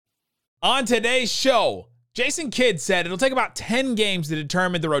On today's show, Jason Kidd said it'll take about 10 games to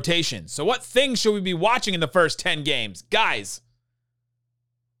determine the rotation. So what things should we be watching in the first 10 games? Guys,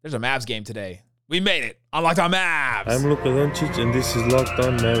 there's a Mavs game today. We made it on Locked On Mavs. I'm Luka Doncic, and this is Locked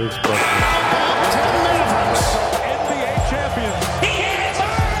On Mavericks podcast. Mavericks, NBA champions. He hit it!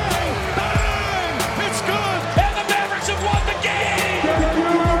 Bang! It's good! And the Mavericks have won the game!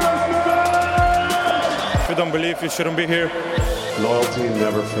 If you don't believe, you shouldn't be here. Loyalty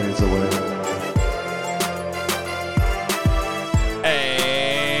never fades away.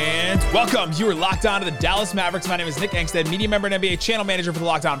 And welcome. You are locked on to the Dallas Mavericks. My name is Nick Angstead, media member and NBA channel manager for the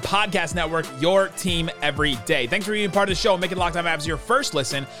Locked On Podcast Network, your team every day. Thanks for being part of the show and making Locked On Mavs your first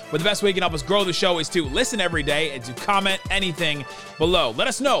listen. But the best way you can help us grow the show is to listen every day and to comment anything below. Let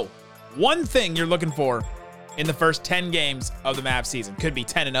us know one thing you're looking for in the first 10 games of the Mavs season. Could be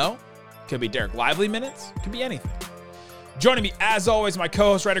 10-0. Could be Derek Lively minutes. Could be anything. Joining me, as always, my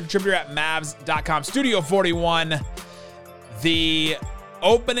co-host, writer, contributor at Mavs.com, Studio 41, the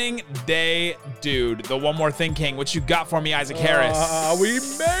opening day dude, the One More Thing King. What you got for me, Isaac Harris? We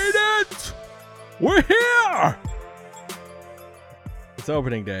made it! We're here! It's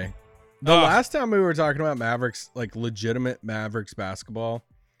opening day. The last time we were talking about Mavericks, like legitimate Mavericks basketball,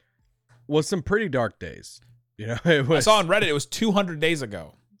 was some pretty dark days. You know, I saw on Reddit, it was 200 days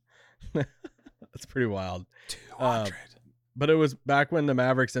ago. That's pretty wild. 200. But it was back when the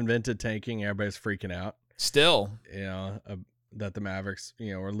Mavericks invented tanking. Everybody's freaking out. Still. You know, that the Mavericks,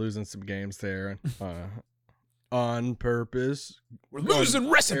 you know, were losing some games there on purpose. We're losing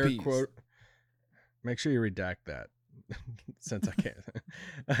recipes. Quote. Make sure you redact that since I can't.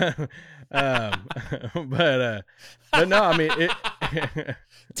 But no, I mean, it.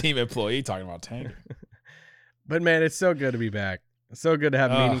 Team employee talking about tank. But man, it's so good to be back. It's so good to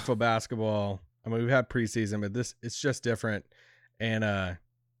have meaningful basketball. I mean, we've had preseason, but it's just different. And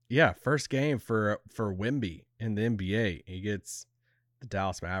yeah, first game for Wemby in the NBA. He gets the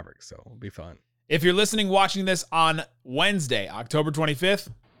Dallas Mavericks, so it'll be fun. If you're listening, watching this on Wednesday, October 25th.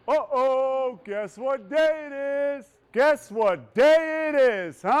 Uh-oh, guess what day it is? Guess what day it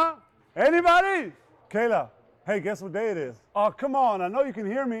is, huh? Anybody? Kayla, hey, guess what day it is? Oh, come on, I know you can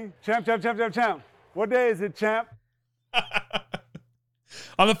hear me. Champ. What day is it, champ?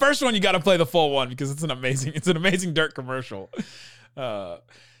 On the first one, you got to play the full one because it's an amazing Dirk commercial.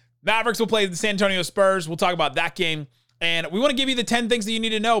 Mavericks will play the San Antonio Spurs. We'll talk about that game. And we want to give you the 10 things that you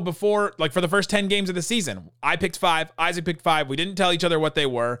need to know before, like for the first 10 games of the season. I picked 5. Isaac picked 5. We didn't tell each other what they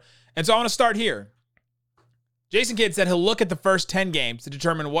were. And so I want to start here. Jason Kidd said he'll look at the first 10 games to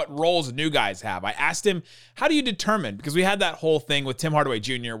determine what roles new guys have. I asked him, how do you determine? Because we had that whole thing with Tim Hardaway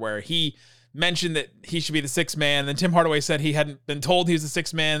Jr. where he mentioned that he should be the sixth man. Then Tim Hardaway said he hadn't been told he was the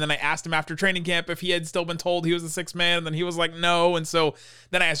sixth man. And then I asked him after training camp if he had still been told he was the sixth man. And then he was like, no. And so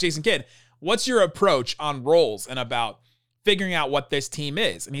then I asked Jason Kidd, what's your approach on roles and about figuring out what this team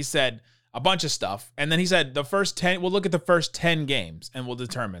is? And he said a bunch of stuff. And then he said we'll look at the first 10 games and we'll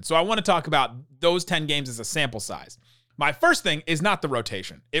determine. So I want to talk about those 10 games as a sample size. My first thing is not the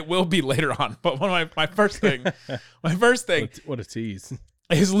rotation. It will be later on. But one of my first thing, What a tease.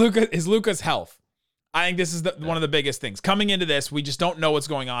 is Luka's health. I think this is one of the biggest things. Coming into this, we just don't know what's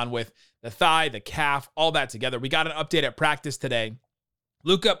going on with the thigh, the calf, all that together. We got an update at practice today.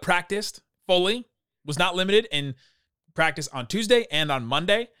 Luka practiced fully, was not limited in practice on Tuesday and on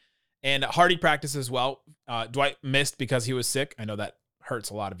Monday, and Hardy practiced as well. Dwight missed because he was sick. I know that hurts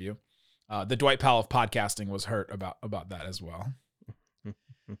a lot of you. The Dwight Powell of podcasting was hurt about that as well.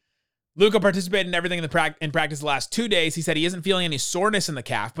 Luka participated in everything in practice the last 2 days. He said he isn't feeling any soreness in the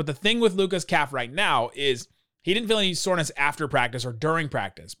calf, but the thing with Luka's calf right now is he didn't feel any soreness after practice or during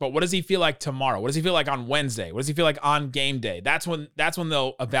practice. But what does he feel like tomorrow? What does he feel like on Wednesday? What does he feel like on game day? That's when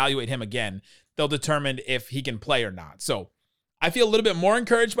they'll evaluate him again. They'll determine if he can play or not. So I feel a little bit more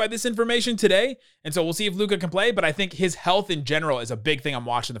encouraged by this information today, and so we'll see if Luka can play, but I think his health in general is a big thing I'm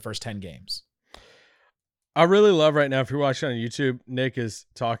watching the first 10 games. I really love right now, if you're watching on YouTube, Nick is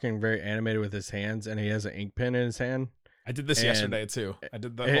talking very animated with his hands, and he has an ink pen in his hand. I did this yesterday too. I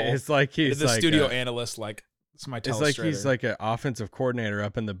did the It's like he's the like studio analyst, like it's my telestrator. It's like he's like an offensive coordinator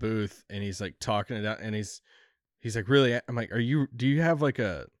up in the booth, and he's like talking it out, and he's like, really? I'm like, do you have like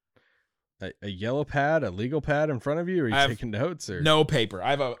a yellow pad, a legal pad in front of you? Or are you taking notes? Or no paper?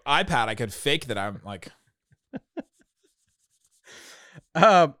 I have an iPad. I could fake that I'm like.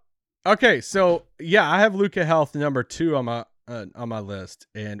 Okay, so yeah, I have Luka health number 2 on my list,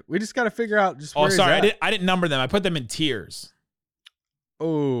 and we just got to figure out just. Oh, sorry, I didn't number them. I put them in tiers.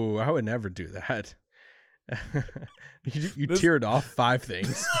 Oh, I would never do that. You tiered off 5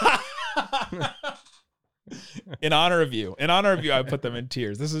 things. In honor of you, I put them in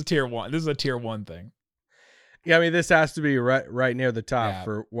tiers. This is tier 1. This is a tier 1 thing. Yeah, I mean, this has to be right near the top Yeah.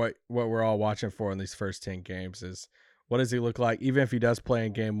 for what we're all watching for in these first 10 games is what does he look like, even if he does play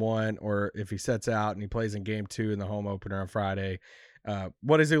in game 1 or if he sets out and he plays in game 2 in the home opener on Friday.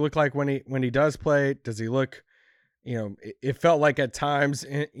 What does he look like when he does play? Does he look, it felt like at times,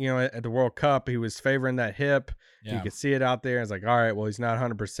 at the World Cup, he was favoring that hip. Yeah. You could see it out there. It's like, all right, well, he's not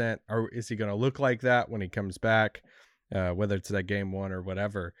 100%. Or is he going to look like that when he comes back, whether it's that game 1 or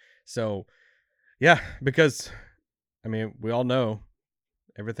whatever? So, yeah, because, I mean, we all know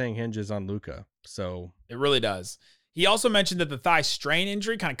everything hinges on Luka. So it really does. He also mentioned that the thigh strain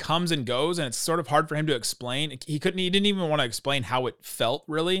injury kind of comes and goes, and it's sort of hard for him to explain. He didn't even want to explain how it felt,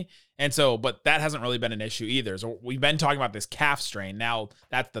 really. And so, but that hasn't really been an issue either. So we've been talking about this calf strain. Now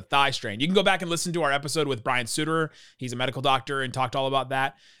that's the thigh strain. You can go back and listen to our episode with Brian Suterer. He's a medical doctor and talked all about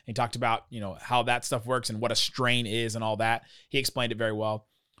that. He talked about, how that stuff works and what a strain is and all that. He explained it very well.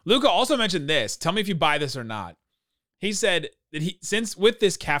 Luka also mentioned this. Tell me if you buy this or not. He said that since with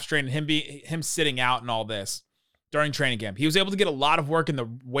this calf strain and him sitting out and all this, during training camp, he was able to get a lot of work in the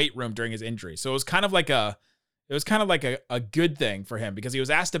weight room during his injury. So it was kind of like a good thing for him, because he was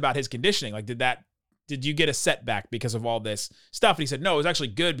asked about his conditioning. Like, did you get a setback because of all this stuff? And he said, no, it was actually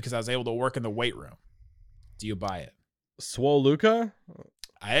good because I was able to work in the weight room. Do you buy it? Swole Luka?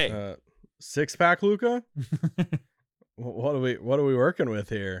 Hey. 6-pack Luka? What are we working with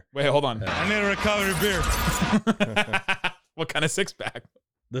here? Wait, hold on. I need a recovery beer. What kind of 6-pack?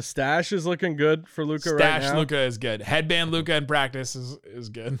 The stash is looking good for Luka right now. Stash Luka is good. Headband Luka in practice is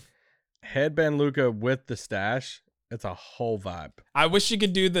good. Headband Luka with the stash, it's a whole vibe. I wish you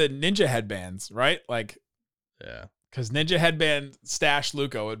could do the ninja headbands, right? Like, yeah, because ninja headband stash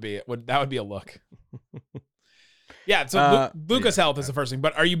Luka would be a look. Yeah, so Luka's health is the first thing.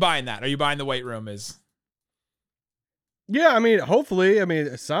 But are you buying that? Are you buying the weight room is? Yeah, I mean, hopefully. I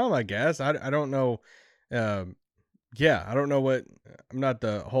mean, some, I guess. I don't know. Yeah, I don't know what. I'm not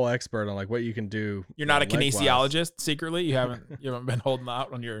the whole expert on like what you can do. You're not a leg-wise. kinesiologist secretly. You haven't been holding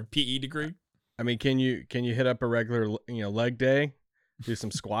out on your PE degree. I mean, can you hit up a regular leg day, do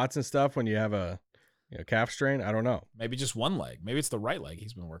some squats and stuff when you have a calf strain? I don't know. Maybe just one leg. Maybe it's the right leg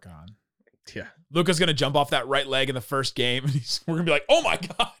he's been working on. Yeah, Luka's gonna jump off that right leg in the first game, and we're gonna be like, oh my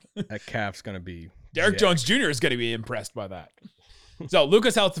god, that calf's gonna be. Derek Jones Jr. is gonna be impressed by that. So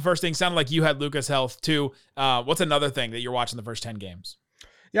Luka's health, the first thing. Sounded like you had Luka's health too. What's another thing that you're watching the first 10 games?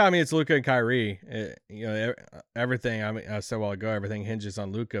 Yeah, I mean, it's Luka and Kyrie. Everything. I mean, I said a while ago, everything hinges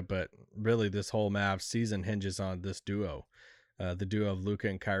on Luka, but really, this whole Mavs season hinges on this duo, the duo of Luka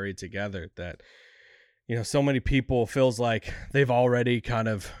and Kyrie together. That so many people feels like they've already kind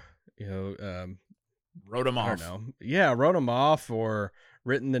of Wrote him off. I don't know. Yeah, wrote them off or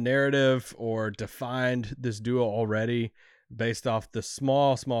written the narrative or defined this duo already based off the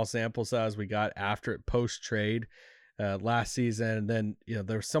small sample size we got after it post trade last season. And then,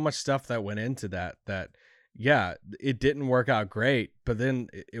 there was so much stuff that went into that, yeah, it didn't work out great, but then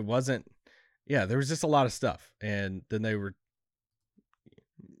it wasn't, there was just a lot of stuff. And then they were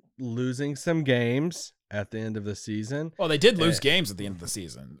losing some games at the end of the season. Well, they did lose games at the end of the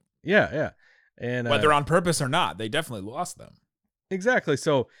season. Yeah. And whether on purpose or not, they definitely lost them. Exactly.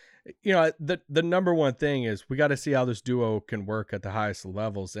 So, the number one thing is we got to see how this duo can work at the highest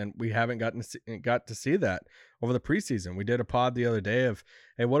levels, and we haven't got to see that over the preseason. We did a pod the other day of,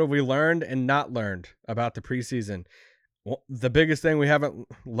 hey, what have we learned and not learned about the preseason? Well, the biggest thing we haven't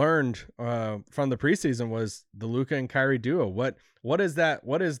learned from the preseason was the Luka and Kyrie duo. What is that?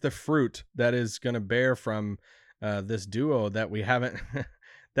 What is the fruit that is going to bear from this duo that we haven't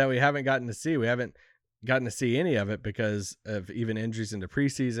gotten to see? We haven't gotten to see any of it because of even injuries in the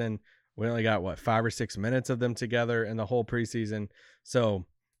preseason. We only got 5 or 6 minutes of them together in the whole preseason. So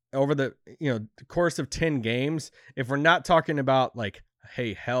over the course of 10 games, if we're not talking about like,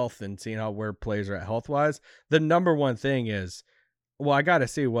 hey, health and seeing where players are at health wise, the number one thing is, well, I got to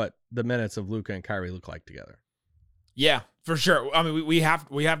see what the minutes of Luka and Kyrie look like together. Yeah, for sure. I mean, we have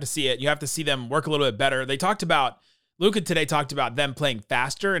to see it. You have to see them work a little bit better. Luka today talked about them playing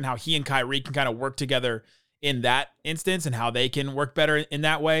faster and how he and Kyrie can kind of work together in that instance and how they can work better in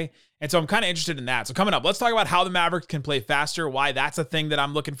that way. And so I'm kind of interested in that. So coming up, let's talk about how the Mavericks can play faster, why that's a thing that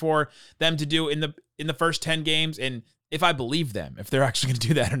I'm looking for them to do in the first 10 games, and if I believe them, if they're actually going to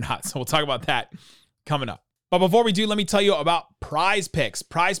do that or not. So we'll talk about that coming up. But before we do, let me tell you about Prize Picks.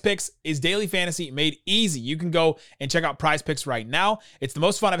 Prize Picks is daily fantasy made easy. You can go and check out Prize Picks right now. It's the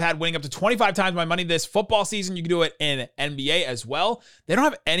most fun I've had, winning up to 25 times my money this football season. You can do it in NBA as well. They don't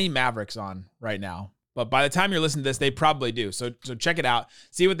have any Mavericks on right now. but by the time you're listening to this, they probably do. So check it out.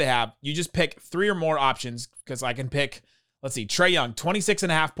 See what they have. You just pick 3 or more options because I can pick, let's see, Trae Young,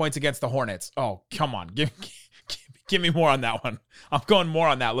 26.5 points against the Hornets. Oh, come on. Give me more on that one. I'm going more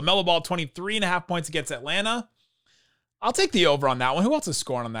on that. LaMelo Ball, 23.5 points against Atlanta. I'll take the over on that one. Who else is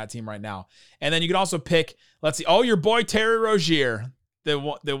scoring on that team right now? And then you can also pick, let's see, your boy Terry Rozier, the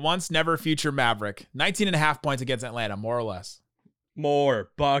once never future Maverick, 19.5 points against Atlanta, more or less.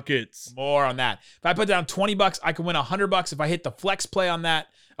 More buckets. More on that. If I put down $20, I can win $100. If I hit the flex play on that,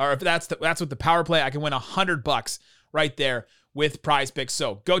 or if that's with the power play, I can win $100 right there with Prize Picks.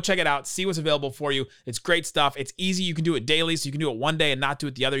 So go check it out. See what's available for you. It's great stuff. It's easy. You can do it daily, so you can do it one day and not do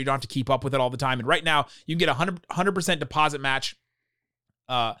it the other. You don't have to keep up with it all the time. And right now, you can get a 100% deposit match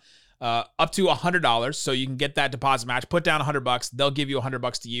up to $100. So you can get that deposit match. Put down $100. They'll give you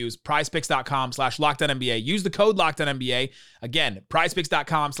 $100 to use. PrizePicks.com/LockedOnNBA. Use the code LockedOnNBA. Again,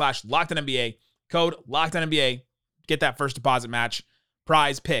 PrizePicks.com/LockedOnNBA. Code LockedOnNBA. Get that first deposit match.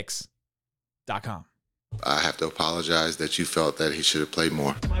 PrizePicks.com. I have to apologize that you felt that he should have played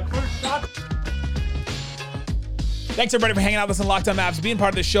more. Thanks, everybody, for hanging out with us on Locked On Mavs, being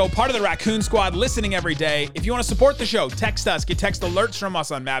part of the show, part of the Raccoon Squad, listening every day. If you want to support the show, text us. Get text alerts from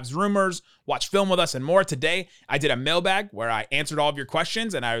us on Mavs rumors, watch film with us, and more. Today, I did a mailbag where I answered all of your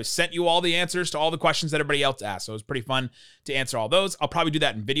questions, and I sent you all the answers to all the questions that everybody else asked. So it was pretty fun to answer all those. I'll probably do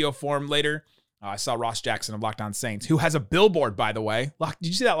that in video form later. I saw Ross Jackson of Locked On Saints, who has a billboard, by the way. Did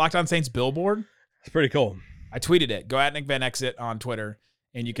you see that Locked On Saints billboard? It's pretty cool. I tweeted it. Go at Nick Van Exit on Twitter,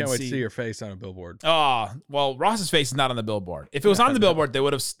 and you can Can't wait to see your face on a billboard. Oh, well, Ross's face is not on the billboard. If it was on the billboard, they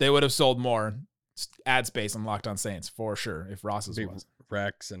would have sold more ad space on Locked On Saints for sure. If Ross's was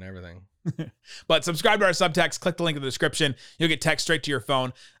Rex and everything. But subscribe to our subtext. Click the link in the description. You'll get text straight to your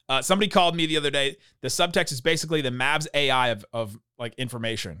phone. Somebody called me the other day. The subtext is basically the Mavs AI of like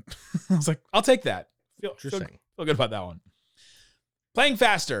information. I was like, I'll take that. Feel good about that one. Playing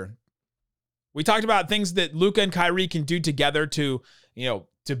faster. We talked about things that Luka and Kyrie can do together to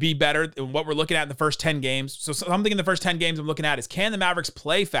be better than what we're looking at in the first 10 games. So something in the first 10 games I'm looking at is, can the Mavericks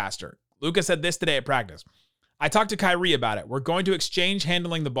play faster? Luka said this today at practice. I talked to Kyrie about it. We're going to exchange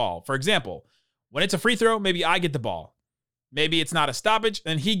handling the ball. For example, when it's a free throw, maybe I get the ball. Maybe it's not a stoppage,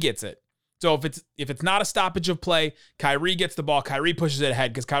 and he gets it. So if it's not a stoppage of play, Kyrie gets the ball. Kyrie pushes it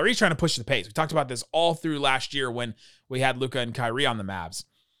ahead because Kyrie's trying to push the pace. We talked about this all through last year when we had Luka and Kyrie on the Mavs.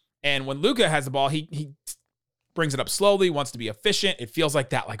 And when Luka has the ball, he brings it up slowly, wants to be efficient. It feels like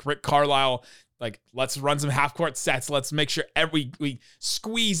that, like Rick Carlisle, like let's run some half-court sets. Let's make sure we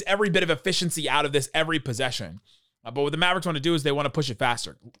squeeze every bit of efficiency out of this every possession. But what the Mavericks want to do is they want to push it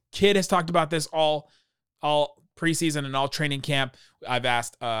faster. Kid has talked about this all preseason and all training camp. I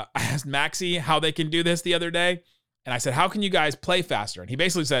asked Maxey how they can do this the other day, and I said, how can you guys play faster? And he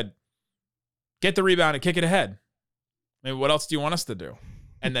basically said, get the rebound and kick it ahead. I mean, what else do you want us to do?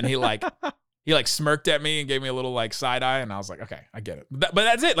 And then he smirked at me and gave me a little like side eye, and I was like, okay, I get it. But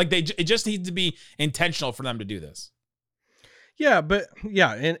that's it. Like it just needs to be intentional for them to do this. Yeah, but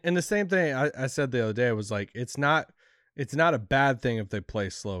yeah, and the same thing I said the other day was like, it's not a bad thing if they play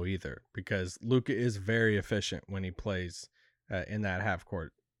slow either, because Luka is very efficient when he plays in that half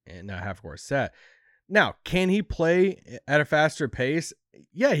court set. Now, can he play at a faster pace?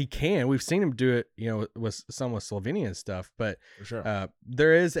 Yeah, he can. We've seen him do it, with Slovenia and stuff, but for sure.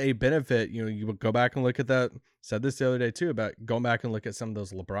 There is a benefit. You go back and look at that. Said this the other day too, about going back and look at some of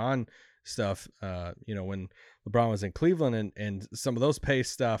those LeBron stuff, when LeBron was in Cleveland and some of those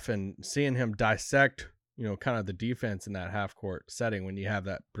pace stuff, and seeing him dissect, kind of the defense in that half court setting when you have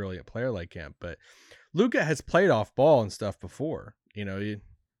that brilliant player like him. But Luka has played off ball and stuff before,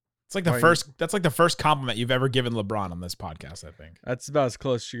 It's like that's like the first compliment you've ever given LeBron on this podcast, I think. That's about as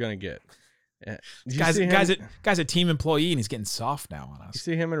close as you're going to get. Guy's a team employee, and he's getting soft now on us. You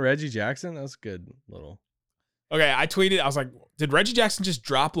see him and Reggie Jackson? That was good little. Okay, I tweeted, I was like, did Reggie Jackson just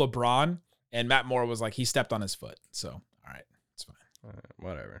drop LeBron? And Matt Moore was like, he stepped on his foot. So, all right, it's fine.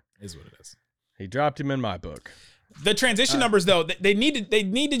 Whatever. It is what it is. He dropped him in my book. The transition numbers, though, they need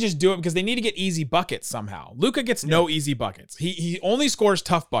to just do it because they need to get easy buckets somehow. Luka gets no easy buckets. He only scores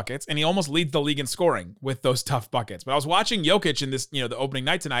tough buckets, and he almost leads the league in scoring with those tough buckets. But I was watching Jokic in this, the opening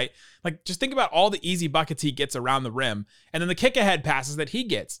night tonight. Like, just think about all the easy buckets he gets around the rim, and then the kick ahead passes that he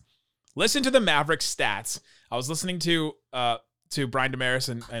gets. Listen to the Mavericks stats. I was listening to Brian Damaris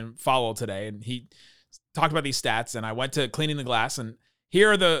and Follow today, and he talked about these stats, and I went to Cleaning the Glass, and here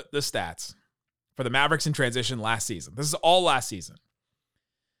are the stats for the Mavericks in transition last season. This is all last season.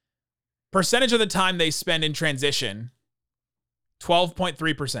 Percentage of the time they spend in transition,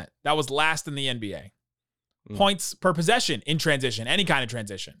 12.3%. That was last in the NBA. Points per possession in transition, any kind of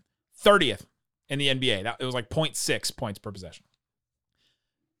transition, 30th in the NBA. It was like 0.6 points per possession.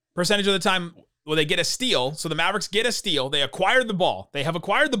 Percentage of the time, well, they get a steal. So the Mavericks get a steal. They acquired the ball. They have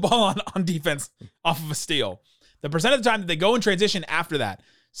acquired the ball on defense off of a steal. The percent of the time that they go in transition after that,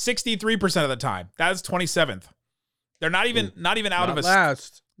 63% of the time. That is 27th. They're not even out of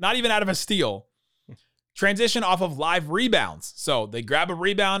a steal. Transition off of live rebounds. So they grab a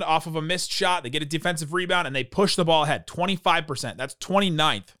rebound off of a missed shot, they get a defensive rebound, and they push the ball ahead. 25%. That's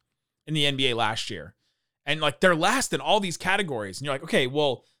 29th in the NBA last year. And like they're last in all these categories. And you're like, okay,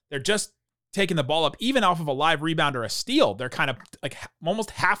 well, they're just taking the ball up even off of a live rebound or a steal. They're kind of like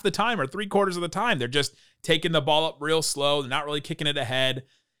almost half the time or 3/4 of the time. They're just taking the ball up real slow. They're not really kicking it ahead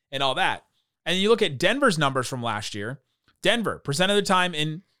and all that. And you look at Denver's numbers from last year. Denver, percent of the time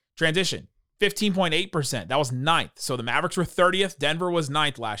in transition, 15.8%. That was 9th. So the Mavericks were 30th. Denver was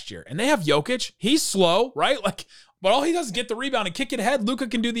 9th last year. And they have Jokic. He's slow, right? Like, but all he does is get the rebound and kick it ahead. Luka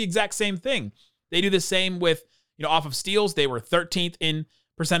can do the exact same thing. They do the same with, off of steals. They were 13th in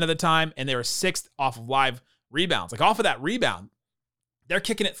percent of the time, and they were 6th off of live rebounds. Like off of that rebound, they're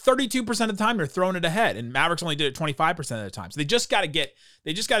kicking it 32% of the time. They're throwing it ahead, and Mavericks only did it 25% of the time. So they just got to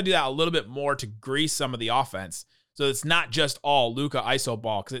do that a little bit more to grease some of the offense. So it's not just all Luka ISO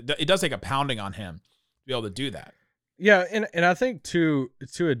ball, because it does take a pounding on him to be able to do that. Yeah, and I think two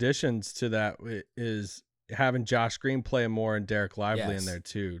additions to that is having Josh Green play more and Derek Lively in there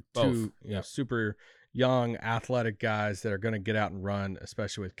too. Both. Two super young athletic guys that are going to get out and run,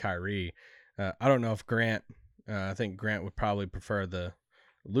 especially with Kyrie. I don't know if Grant. I think Grant would probably prefer the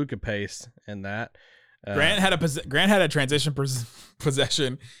Luka pace in that. Grant had a transition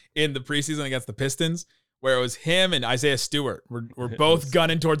possession in the preseason against the Pistons, where it was him and Isaiah Stewart were both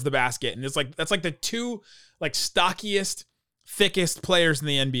gunning towards the basket, and it's like that's like the two like stockiest, thickest players in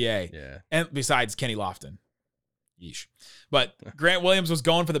the NBA. Yeah, and besides Kenny Lofton, yeesh. But Grant Williams was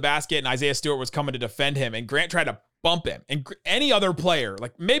going for the basket, and Isaiah Stewart was coming to defend him, and Grant tried to bump him. And any other player,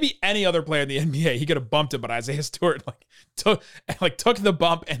 like maybe any other player in the NBA, he could have bumped him, but Isaiah Stewart took the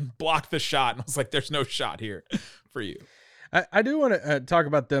bump and blocked the shot, and I was like, "There's no shot here for you." I do want to talk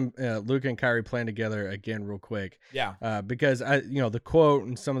about them, Luka and Kyrie playing together again real quick. Yeah. Because the quote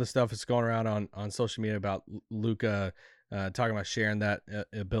and some of the stuff that's going around on social media about Luka talking about sharing that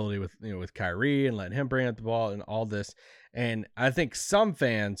ability with Kyrie and letting him bring up the ball and all this. And I think some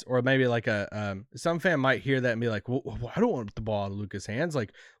fans, or maybe like some fan might hear that and be like, well, I don't want the ball out of Luka's hands.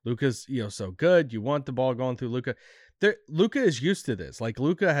 Like Luka's, so good. You want the ball going through Luka. Luka is used to this. Like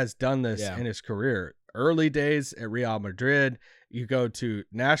Luka has done this in his career. Early days at Real Madrid, you go to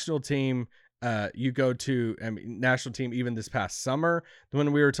national team. You go to national team even this past summer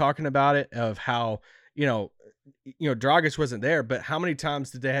when we were talking about it, of how Dragic wasn't there, but how many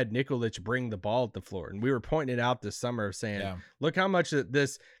times did they had Nikolic bring the ball at the floor? And we were pointing it out this summer of saying, look how much of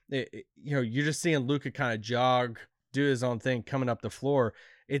this, you're just seeing Luka kind of jog, do his own thing coming up the floor.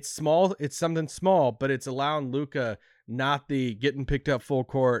 It's small. It's something small, but it's allowing Luka not the getting picked up full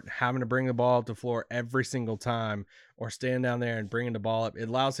court, having to bring the ball up the floor every single time, or standing down there and bringing the ball up. It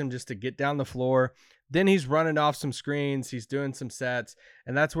allows him just to get down the floor. Then he's running off some screens. He's doing some sets.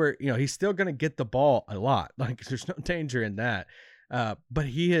 And that's where, he's still going to get the ball a lot. Like there's no danger in that. But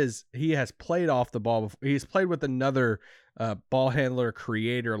he has played off the ball before. He's played with another ball handler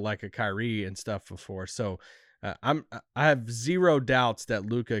creator like a Kyrie and stuff before. So I have zero doubts that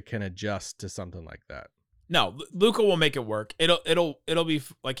Luka can adjust to something like that. No, Luka will make it work. It'll be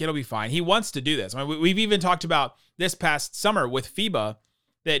fine. He wants to do this. I mean, we've even talked about this past summer with FIBA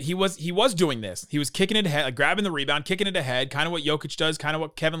that he was doing this. He was kicking it ahead, like grabbing the rebound, kicking it ahead, kind of what Jokic does, kind of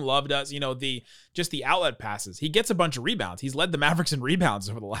what Kevin Love does, the outlet passes. He gets a bunch of rebounds. He's led the Mavericks in rebounds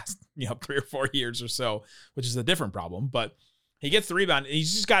over the last, 3 or 4 years or so, which is a different problem, but he gets the rebound, and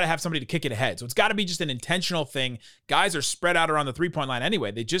he's just got to have somebody to kick it ahead. So it's got to be just an intentional thing. Guys are spread out around the 3-point line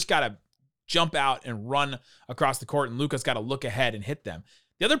anyway. They just got to jump out and run across the court, and Luka's got to look ahead and hit them.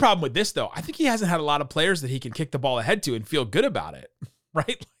 The other problem with this, though, I think he hasn't had a lot of players that he can kick the ball ahead to and feel good about it, right?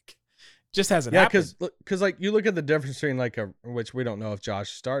 Like, just hasn't happened. Because like you look at the difference between which we don't know if Josh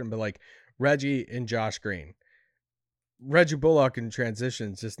is starting, but like Reggie and Josh Green. Reggie Bullock in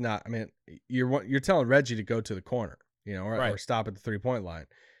transitions just not. I mean, you're telling Reggie to go to the corner, or stop at the 3-point line.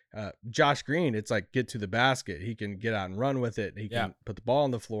 Josh Green, it's like get to the basket. He can get out and run with it. He can put the ball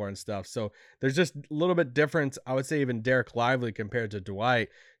on the floor and stuff. So there's just a little bit difference. I would say even Derek Lively compared to Dwight.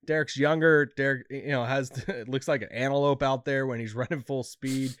 Derek's younger. Derek, has it looks like an antelope out there when he's running full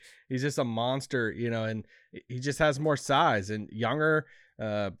speed. He's just a monster, and he just has more size and younger.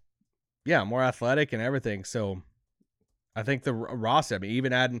 More athletic and everything. So I think the roster,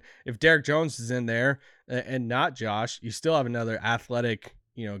 even adding, if Derek Jones is in there and not Josh, you still have another athletic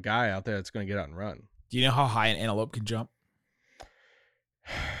guy out there that's going to get out and run. Do you know how high an antelope can jump?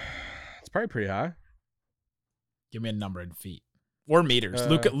 It's probably pretty high. Give me a number in feet or meters.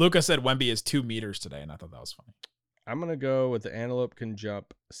 Luka said Wemby is 2 meters today, and I thought that was funny. I'm going to go with the antelope can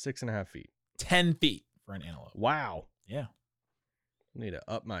jump 6.5 feet. 10 feet for an antelope. Wow. Yeah. Need to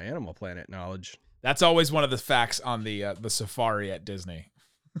up my Animal Planet knowledge. That's always one of the facts on the safari at Disney.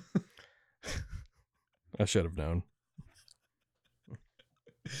 I should have known.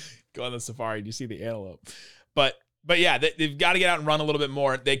 Go on the safari and you see the antelope. But yeah, they've got to get out and run a little bit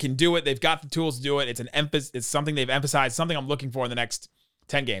more. They can do it. They've got the tools to do it. It's something they've emphasized, something I'm looking for in the next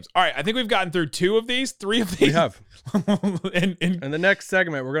 10 games. All right, I think we've gotten through 3 of these. We have. In the next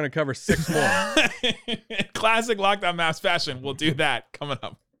segment, we're going to cover 6 more. Classic Locked On Mavs fashion. We'll do that coming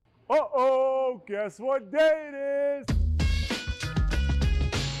up. Uh-oh, guess what day it is?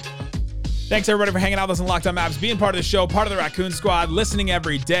 Thanks, everybody, for hanging out with us on Locked On Mavs, being part of the show, part of the Raccoon Squad, listening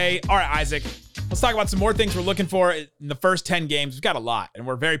every day. All right, Isaac, let's talk about some more things we're looking for in the first 10 games. We've got a lot, and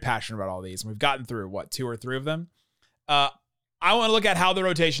we're very passionate about all these. And we've gotten through, 2 or 3 of them? I want to look at how the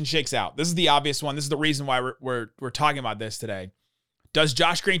rotation shakes out. This is the obvious one. This is the reason why we're talking about this today. Does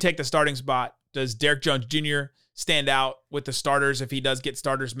Josh Green take the starting spot? Does Derek Jones Jr. stand out with the starters if he does get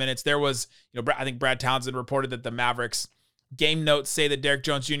starters minutes? There was, I think Brad Townsend reported that the Mavericks game notes say that Derek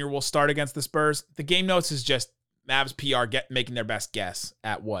Jones Jr. will start against the Spurs. The game notes is just Mavs PR making their best guess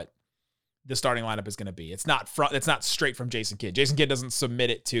at what the starting lineup is going to be. It's not straight from Jason Kidd. Jason Kidd doesn't submit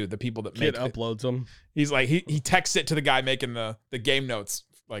it to the people that Kidd uploads them. He's like, he texts it to the guy making the game notes,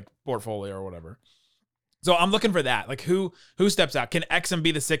 like portfolio or whatever. So I'm looking for that. Like who steps out? Can Exum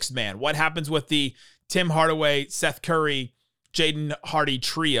be the 6th man? What happens with the Tim Hardaway, Seth Curry, Jaden Hardy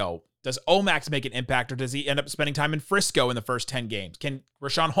trio? Does Omax make an impact, or does he end up spending time in Frisco in the first 10 games? Can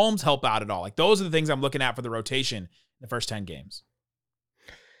Rashawn Holmes help out at all? Like those are the things I'm looking at for the rotation in the first 10 games.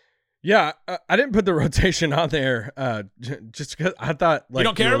 Yeah, I didn't put the rotation on there just because I thought you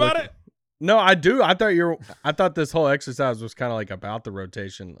don't care about it. No, I do. I thought this whole exercise was kind of like about the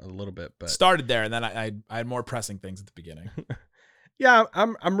rotation a little bit, but started there, and then I had more pressing things at the beginning. Yeah,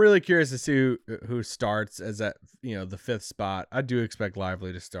 I'm really curious to see who starts as that the 5th spot. I do expect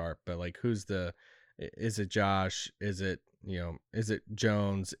Lively to start, but like is it Josh? Is it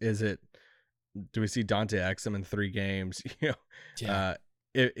Jones? Do we see Dante Exum in 3 games? Yeah.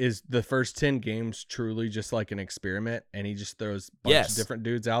 Is the first 10 games truly just like an experiment and he just throws a bunch of different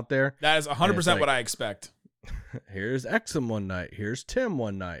dudes out there? That is 100% what I expect. Here's Exum one night. Here's Tim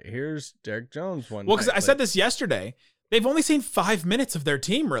one night. Here's Derek Jones one night. Well, because I said this yesterday. They've only seen 5 minutes of their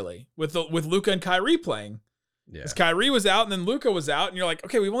team, really, with Luka and Kyrie playing. Yeah. Because Kyrie was out and then Luka was out, and you're like,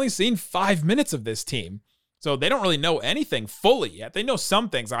 okay, we've only seen 5 minutes of this team. So they don't really know anything fully yet. They know some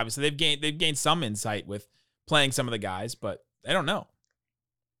things, obviously. They've gained some insight with playing some of the guys, but they don't know.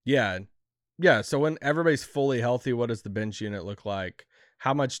 Yeah. Yeah. So when everybody's fully healthy, what does the bench unit look like?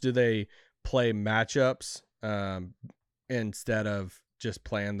 How much do they play matchups instead of just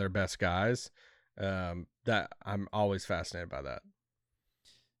playing their best guys? That I'm always fascinated by that.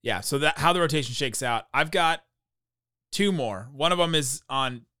 Yeah. So that how the rotation shakes out. I've got 2 more. One of them is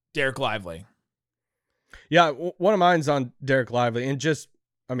on Derek Lively. Yeah. One of mine's on Derek Lively, and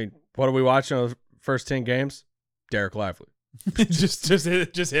what are we watching in the first 10 games? Derek Lively. just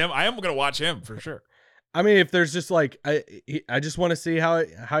him. I am going to watch him for sure. I mean, if there's just like, I just want to see how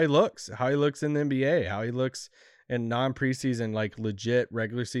he looks in the NBA, how he looks in non-preseason, like legit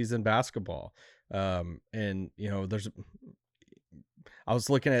regular season basketball. I was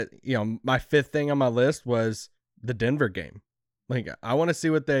looking at, my 5th thing on my list was the Denver game. Like, I want to see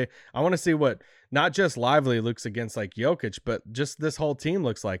what not just Lively looks against like Jokic, but just this whole team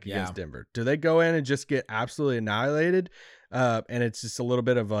looks like against Denver. Do they go in and just get absolutely annihilated? And it's just a little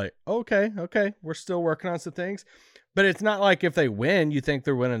bit of like, okay, we're still working on some things. But it's not like if they win, you think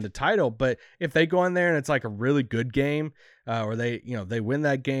they're winning the title. But if they go in there and it's like a really good game, or they win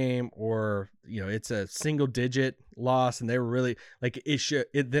that game, or it's a single digit loss and they were really like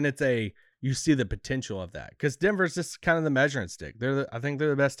you see the potential of that, because Denver's just kind of the measuring stick. I think they're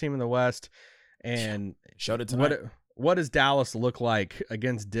the best team in the West, and showed it tonight. What does Dallas look like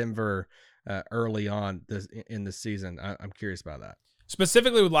against Denver early on in the season? I'm curious about that.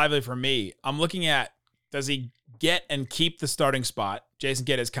 Specifically with Lively for me, I'm looking at, does he get and keep the starting spot? Jason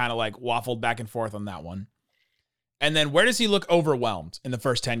Kidd has kind of like waffled back and forth on that one. And then where does he look overwhelmed in the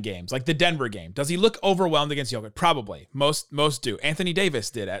first 10 games? Like the Denver game. Does he look overwhelmed against Jokic? Probably. Most do. Anthony Davis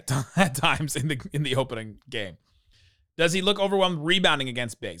did at times in the opening game. Does he look overwhelmed rebounding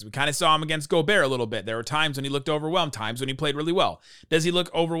against bigs? We kind of saw him against Gobert a little bit. There were times when he looked overwhelmed, times when he played really well. Does he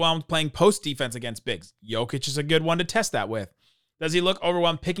look overwhelmed playing post defense against bigs? Jokic is a good one to test that with. Does he look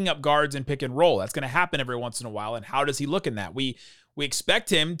overwhelmed picking up guards and pick and roll? That's going to happen every once in a while. And how does he look in that? We expect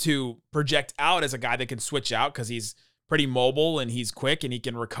him to project out as a guy that can switch out because he's pretty mobile and he's quick and he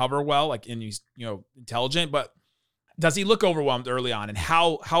can recover well, and he's, intelligent. But does he look overwhelmed early on? And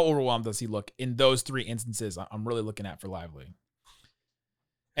how overwhelmed does he look in those 3 instances I'm really looking at for Lively?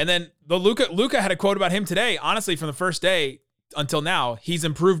 And then the Luka had a quote about him today. Honestly, from the first day until now, he's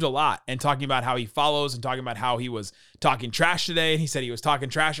improved a lot, and talking about how he follows and talking about how he was talking trash today. And he said he was talking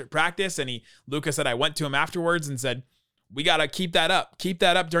trash at practice. And Luka said, I went to him afterwards and said, we got to keep that up. Keep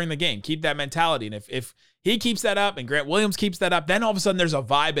that up during the game. Keep that mentality. And if he keeps that up and Grant Williams keeps that up, then all of a sudden there's a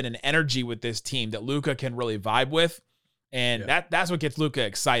vibe and an energy with this team that Luka can really vibe with. And that's what gets Luka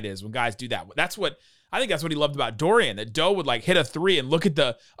excited, is when guys do that. I think that's what he loved about Dorian, that Doe would hit a 3 and look at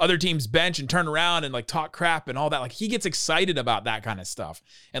the other team's bench and turn around and talk crap and all that. He gets excited about that kind of stuff.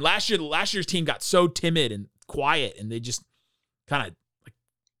 And last year's team got so timid and quiet, and they just kind of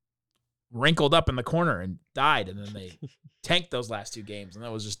wrinkled up in the corner and died. And then they tanked those last 2 games, and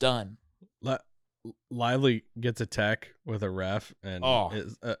that was just done. Lively gets a tech with a ref and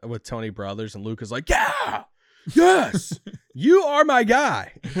with Tony Brothers, and Luka's like, yeah, yes, you are my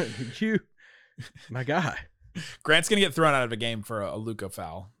guy. My guy. Grant's going to get thrown out of a game for a Luka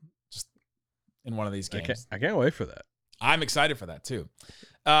foul just in one of these games. I can't wait for that. I'm excited for that too.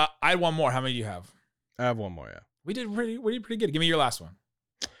 I had one more. How many do you have? I have one more, yeah. We did pretty good. Give me your last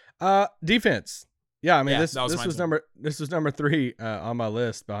one. Defense. Yeah, I mean, this was number 3 on my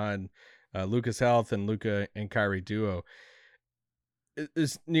list behind Luka's health and Luka and Kyrie duo.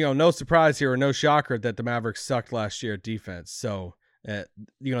 It's no surprise here or no shocker that the Mavericks sucked last year at defense. So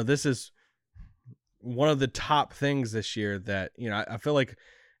this is one of the top things this year that I feel like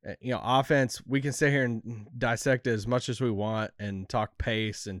offense, we can sit here and dissect it as much as we want and talk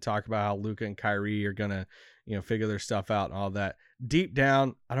pace and talk about how Luka and Kyrie are gonna figure their stuff out and all that. Deep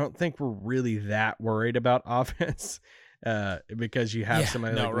down, I don't think we're really that worried about offense. Because you have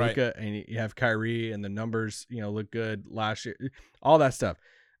somebody like Luka and you have Kyrie, and the numbers, look good last year, all that stuff.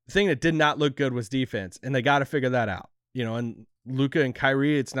 The thing that did not look good was defense, and they got to figure that out, and Luka and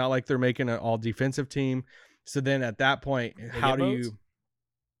Kyrie, it's not like they're making an all defensive team. So then at that point, how do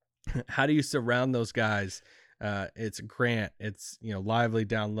you surround those guys? It's Grant, it's, Lively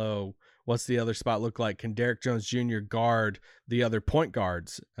down low. What's the other spot look like? Can Derek Jones Jr. guard the other point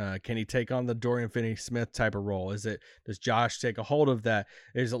guards? Can he take on the Dorian Finney-Smith type of role? Does Josh take a hold of that?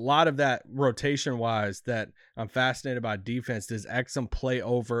 There's a lot of that rotation-wise that I'm fascinated by defense. Does Exum play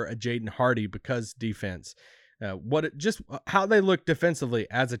over a Jaden Hardy because defense? How they look defensively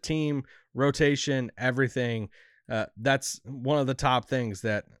as a team, rotation, everything. That's one of the top things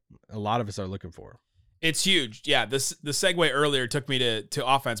that a lot of us are looking for. It's huge. Yeah, the segue earlier took me to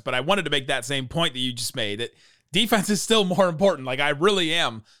offense, but I wanted to make that same point that you just made, that defense is still more important. I really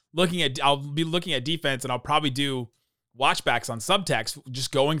am I'll be looking at defense, and I'll probably do watchbacks on subtext,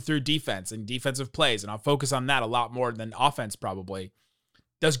 just going through defense and defensive plays, and I'll focus on that a lot more than offense probably.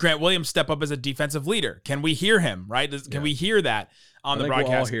 Does Grant Williams step up as a defensive leader? Can we hear him, right? Can we hear that on the broadcast?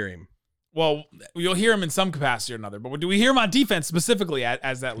 We'll all hear him. Well, you'll hear him in some capacity or another, but do we hear him on defense specifically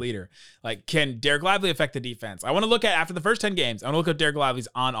as that leader? Can Derek Lively affect the defense? I want to look at, after the first 10 games, I want to look at Derek Lively's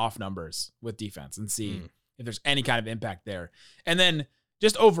on-off numbers with defense and see if there's any kind of impact there. And then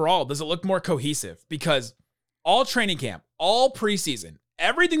just overall, does it look more cohesive? Because all training camp, all preseason,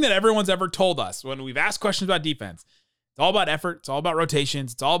 everything that everyone's ever told us when we've asked questions about defense, it's all about effort. It's all about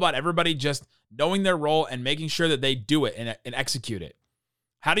rotations. It's all about everybody just knowing their role and making sure that they do it and execute it.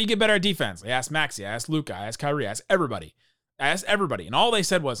 How do you get better at defense? I asked Maxey, I asked Luka, I asked Kyrie, I asked everybody. And all they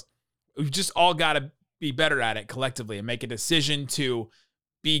said was, we've just all got to be better at it collectively and make a decision to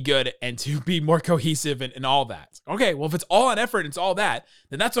be good and to be more cohesive and all that. Okay, well, if it's all on effort and it's all that,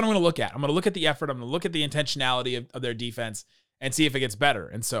 then that's what I'm going to look at. I'm going to look at the effort. I'm going to look at the intentionality of their defense and see if it gets better.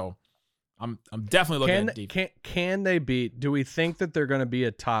 And so I'm definitely looking at defense. Can they beat? Do we think that they're going to be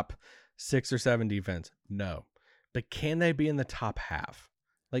a top 6 or 7 defense? No. But can they be in the top half?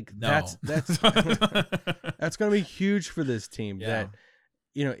 No. That's that's going to be huge for this team. Yeah.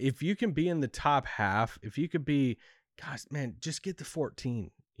 That, if you can be in the top half, if you could be, gosh, man, just get to 14.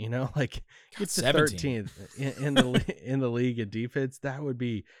 Get to 13th in the league at defense. That would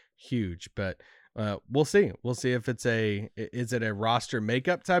be huge. But we'll see. We'll see if is it a roster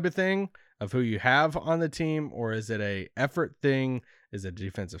makeup type of thing of who you have on the team, or is it a effort thing? Is it a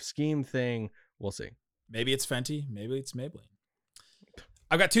defensive scheme thing? We'll see. Maybe it's Fenty. Maybe it's Maybelline.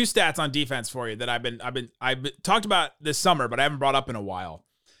 I've got 2 stats on defense for you that I've talked about this summer, but I haven't brought up in a while.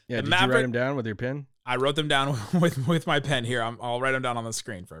 Yeah, did you write them down with your pen? I wrote them down with my pen here. I'll write them down on the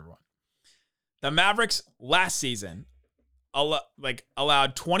screen for everyone. The Mavericks last season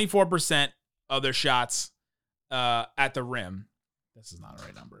allowed 24% of their shots at the rim. This is not the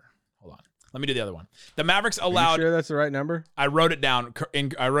right number. Hold on. Let me do the other one. The Mavericks allowed. Are you sure that's the right number? I wrote it down.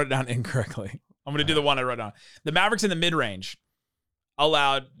 I wrote it down incorrectly. I'm going to do the one I wrote down. The Mavericks in the mid-range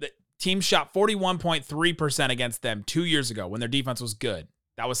allowed the teams shot 41.3% against them 2 years ago when their defense was good.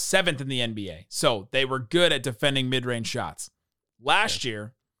 That was 7th in the NBA. So they were good at defending mid-range shots. Last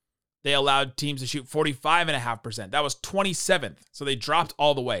year, they allowed teams to shoot 45.5%. That was 27th. So they dropped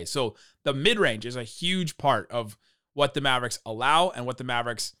all the way. So the mid-range is a huge part of what the Mavericks allow and what the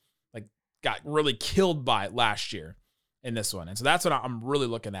Mavericks got really killed by last year in this one. And so that's what I'm really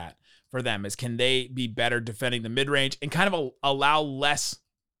looking at for them is can they be better defending the mid-range and kind of allow less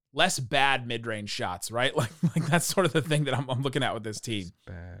bad mid-range shots, right? Like that's sort of the thing that I'm looking at with this team.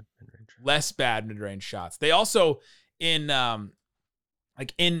 Less bad mid-range shots. They also in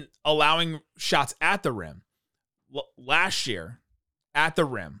allowing shots at the rim. Last year at the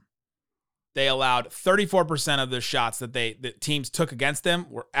rim, they allowed 34% of the shots that teams took against them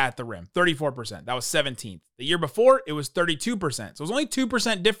were at the rim. 34%. That was 17th. The year before, it was 32%. So it was only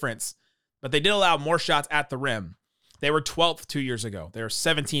 2% difference, but they did allow more shots at the rim. They were 12th 2 years ago. They were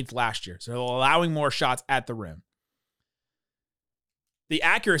 17th last year. So they're allowing more shots at the rim. The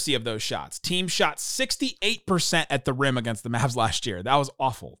accuracy of those shots. Teams shot 68% at the rim against the Mavs last year. That was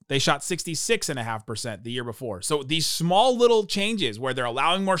awful. They shot 66.5% the year before. So these small little changes where they're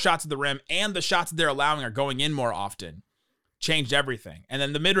allowing more shots at the rim and the shots that they're allowing are going in more often changed everything. And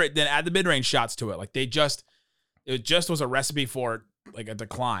then then add the mid-range shots to it. Like it just was a recipe for like a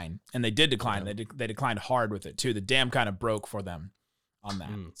decline. And they did decline. Yeah. They declined hard with it too. The dam kind of broke for them on that.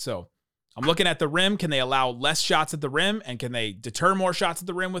 So I'm looking at the rim. Can they allow less shots at the rim? And can they deter more shots at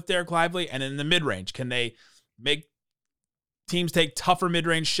the rim with Derek Lively? And in the mid-range, can they make teams take tougher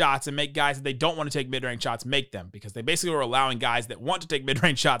mid-range shots and make guys that they don't want to take mid-range shots make them? Because they basically were allowing guys that want to take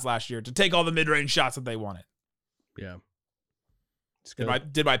mid-range shots last year to take all the mid-range shots that they wanted. Yeah.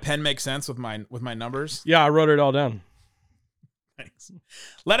 Did my pen make sense with my numbers? Yeah, I wrote it all down. Thanks.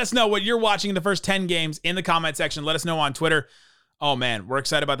 Let us know what you're watching in the first 10 games in the comment section. Let us know on Twitter. Oh, man, we're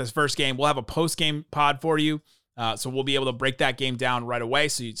excited about this first game. We'll have a post-game pod for you, so we'll be able to break that game down right away.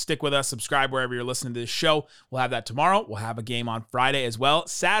 So you stick with us, subscribe wherever you're listening to this show. We'll have that tomorrow. We'll have a game on Friday as well.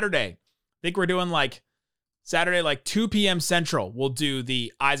 Saturday, I think we're doing Saturday, 2 p.m. Central. We'll do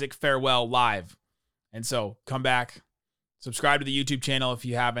the Isaac Farewell live. And so come back, subscribe to the YouTube channel if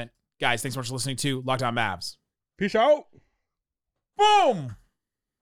you haven't. Guys, thanks so much for listening to Locked On Mavs. Peace out. Boom!